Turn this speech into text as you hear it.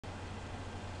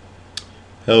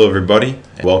Hello everybody,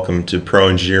 and welcome to Pro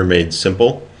Engineer Made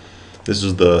Simple. This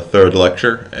is the third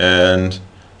lecture, and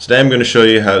today I'm going to show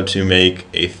you how to make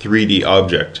a 3D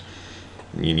object.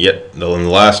 In the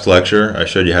last lecture I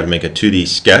showed you how to make a 2D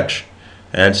sketch,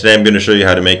 and today I'm going to show you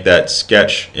how to make that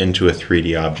sketch into a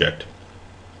 3D object.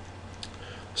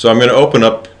 So I'm going to open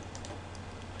up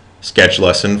sketch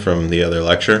lesson from the other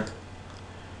lecture,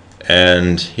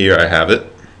 and here I have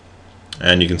it,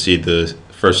 and you can see the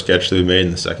first sketch that we made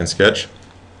and the second sketch.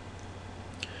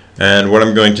 And what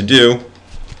I'm going to do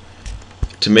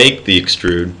to make the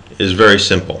extrude is very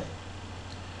simple.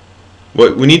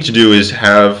 What we need to do is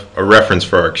have a reference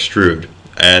for our extrude,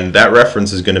 and that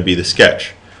reference is going to be the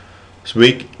sketch. So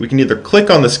we can either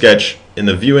click on the sketch in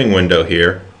the viewing window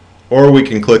here, or we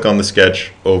can click on the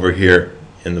sketch over here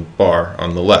in the bar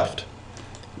on the left.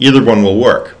 Either one will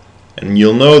work, and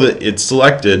you'll know that it's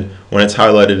selected when it's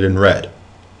highlighted in red.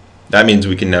 That means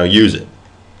we can now use it.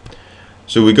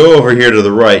 So we go over here to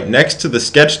the right. Next to the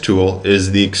sketch tool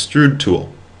is the extrude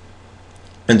tool.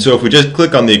 And so if we just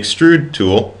click on the extrude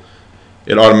tool,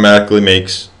 it automatically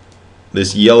makes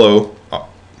this yellow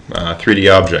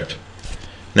 3D object.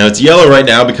 Now it's yellow right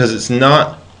now because it's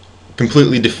not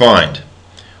completely defined.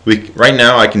 Right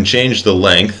now I can change the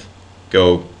length,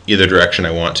 go either direction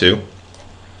I want to,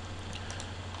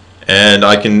 and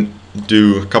I can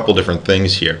do a couple different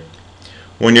things here.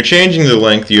 When you're changing the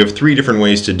length, you have three different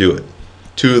ways to do it.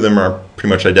 Two of them are pretty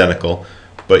much identical,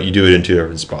 but you do it in two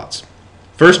different spots.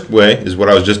 First way is what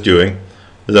I was just doing,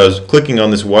 is I was clicking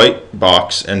on this white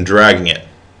box and dragging it.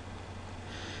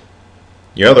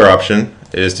 The other option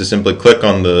is to simply click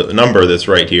on the number that's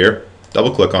right here,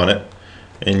 double click on it,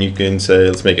 and you can say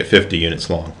let's make it 50 units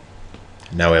long.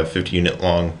 Now we have a 50 unit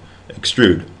long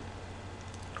extrude.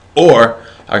 Or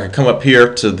I could come up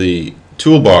here to the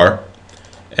toolbar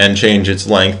and change its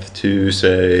length to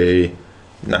say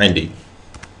 90.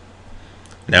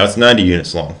 Now it's 90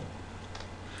 units long.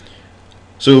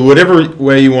 So whatever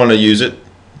way you want to use it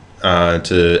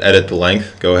to edit the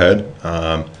length, go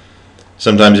ahead.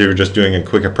 Sometimes if you're just doing a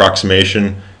quick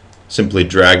approximation, simply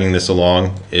dragging this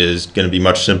along is going to be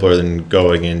much simpler than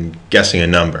going and guessing a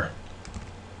number.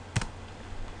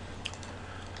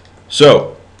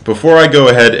 So before I go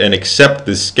ahead and accept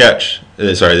this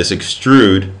this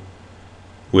extrude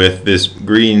with this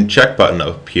green check button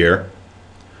up here,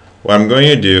 what I'm going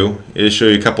to do is show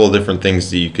you a couple of different things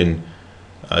that you can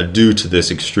do to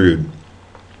this extrude.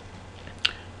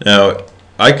 Now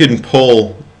I can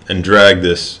pull and drag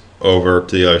this over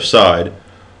to the other side,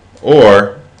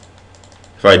 or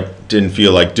if I didn't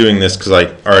feel like doing this because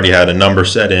I already had a number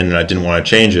set in and I didn't want to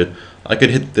change it, I could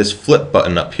hit this flip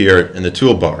button up here in the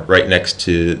toolbar right next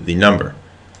to the number,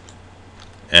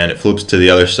 and it flips to the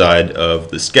other side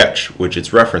of the sketch which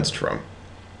it's referenced from.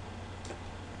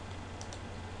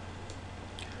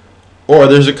 Or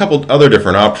there's a couple other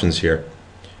different options here.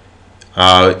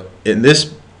 In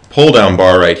this pull down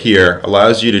bar right here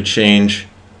allows you to change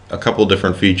a couple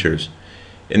different features.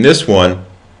 In this one,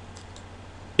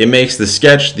 it makes the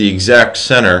sketch the exact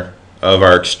center of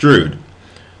our extrude.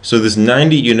 So this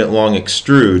 90 unit long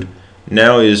extrude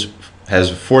now has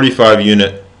 45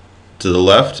 unit to the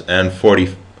left and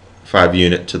 45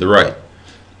 unit to the right.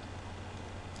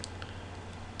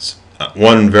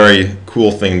 One very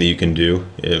cool thing that you can do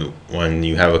when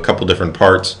you have a couple different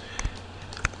parts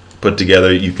put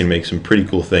together, you can make some pretty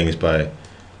cool things by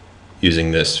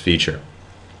using this feature.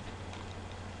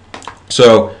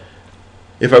 So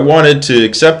if I wanted to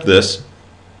accept this,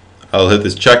 I'll hit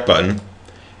this check button,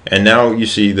 and now you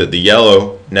see that the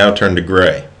yellow now turned to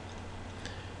gray.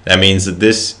 That means that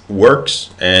this works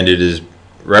and it is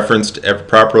referenced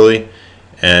properly,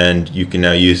 and you can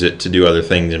now use it to do other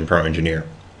things in Pro Engineer.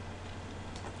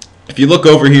 If you look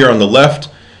over here on the left,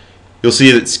 you'll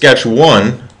see that sketch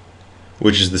 1,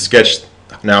 which is the sketch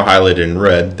now highlighted in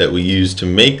red that we used to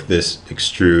make this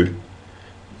extrude,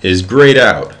 is grayed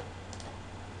out.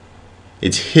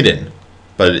 It's hidden,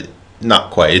 but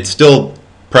not quite. It's still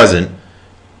present,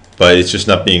 but it's just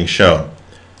not being shown.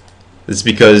 It's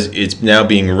because it's now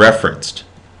being referenced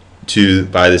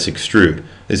by this extrude.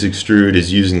 This extrude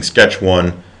is using sketch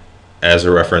 1 as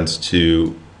a reference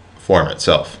to form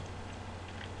itself.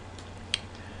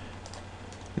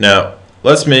 Now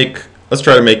let's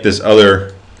try to make this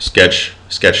other sketch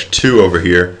 2 over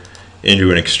here, into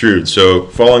an extrude. So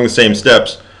following the same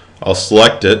steps, I'll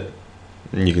select it,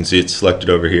 and you can see it's selected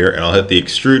over here, and I'll hit the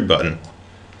extrude button.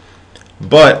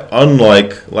 But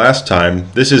unlike last time,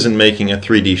 this isn't making a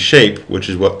 3D shape, which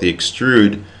is what the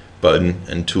extrude button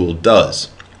and tool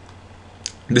does.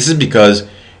 This is because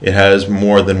it has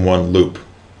more than one loop.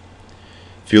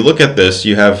 If you look at this,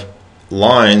 you have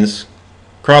lines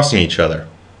crossing each other.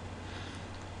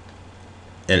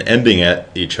 and ending at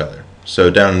each other. So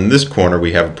down in this corner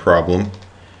we have a problem,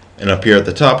 and up here at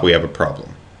the top we have a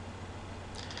problem.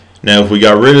 Now if we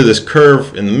got rid of this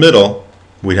curve in the middle,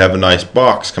 we'd have a nice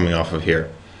box coming off of here.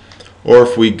 Or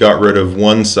if we got rid of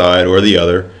one side or the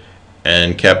other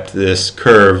and kept this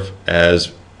curve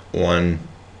as one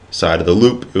side of the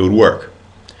loop, it would work.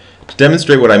 To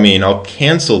demonstrate what I mean, I'll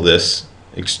cancel this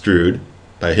extrude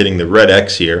by hitting the red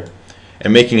X here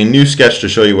and making a new sketch to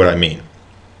show you what I mean.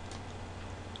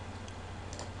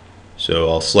 So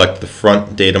I'll select the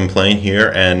front datum plane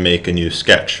here and make a new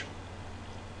sketch.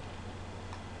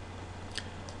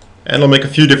 And I'll make a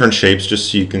few different shapes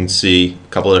just so you can see a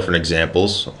couple of different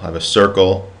examples. I'll have a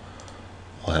circle,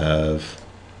 I'll have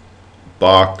a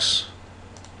box,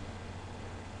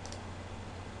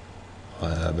 I'll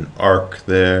have an arc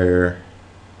there.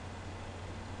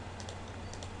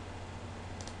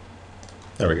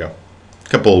 There we go. A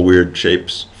couple of weird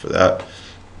shapes for that.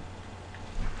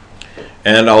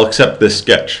 And I'll accept this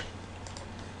sketch.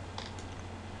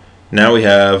 Now we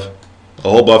have a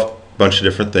whole bunch of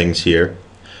different things here.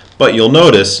 But you'll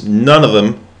notice none of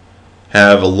them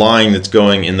have a line that's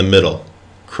going in the middle,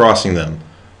 crossing them,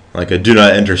 like a do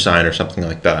not enter sign or something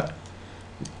like that.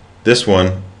 This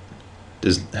one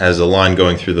has a line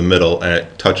going through the middle and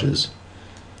it touches.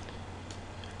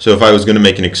 So if I was going to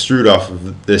make an extrude off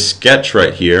of this sketch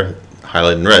right here,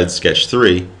 highlighted in red, sketch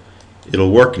 3, it'll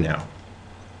work now.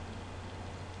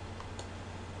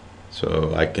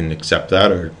 So I can accept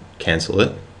that or cancel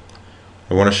it.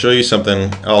 I want to show you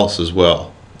something else as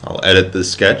well. I'll edit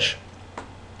this sketch.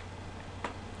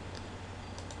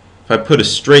 If I put a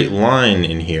straight line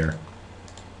in here,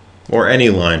 or any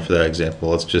line for that example,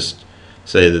 let's just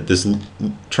say that this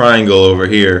triangle over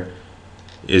here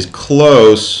is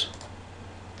close,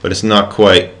 but it's not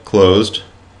quite closed,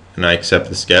 and I accept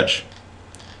the sketch.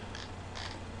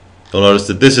 You'll notice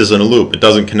that this isn't a loop, it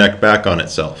doesn't connect back on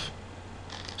itself.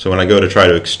 So when I go to try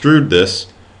to extrude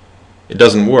this, it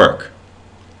doesn't work.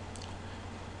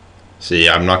 See,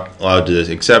 I'm not allowed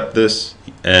to accept this,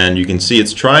 and you can see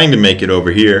it's trying to make it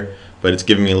over here, but it's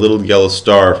giving me a little yellow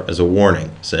star as a warning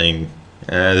saying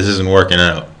this isn't working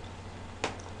out.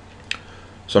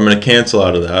 So I'm going to cancel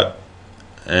out of that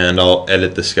and I'll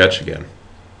edit the sketch again.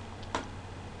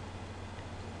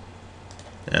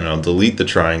 And I'll delete the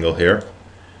triangle here,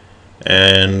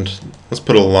 and let's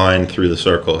put a line through the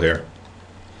circle here.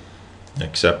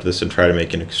 Accept this and try to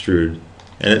make an extrude,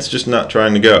 and it's just not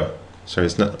trying to go. So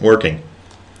it's not working.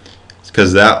 It's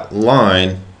because that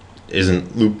line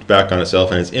isn't looped back on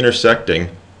itself and it's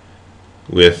intersecting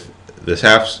with this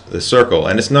circle,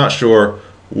 and it's not sure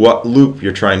what loop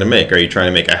you're trying to make. Are you trying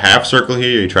to make a half circle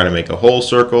here? Are you trying to make a whole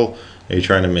circle? Are you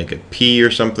trying to make a P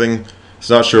or something? It's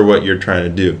not sure what you're trying to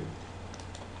do.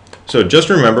 So just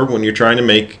remember when you're trying to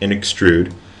make an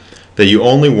extrude that you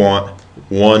only want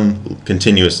one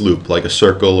continuous loop, like a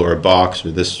circle or a box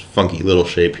or this funky little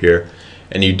shape here,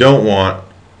 and you don't want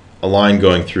a line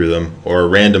going through them or a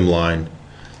random line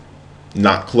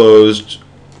not closed,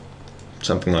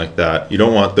 something like that. You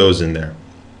don't want those in there.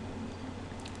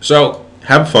 So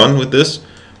have fun with this.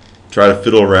 Try to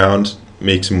fiddle around,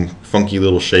 make some funky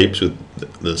little shapes with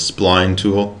the spline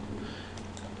tool,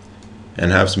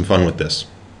 and have some fun with this.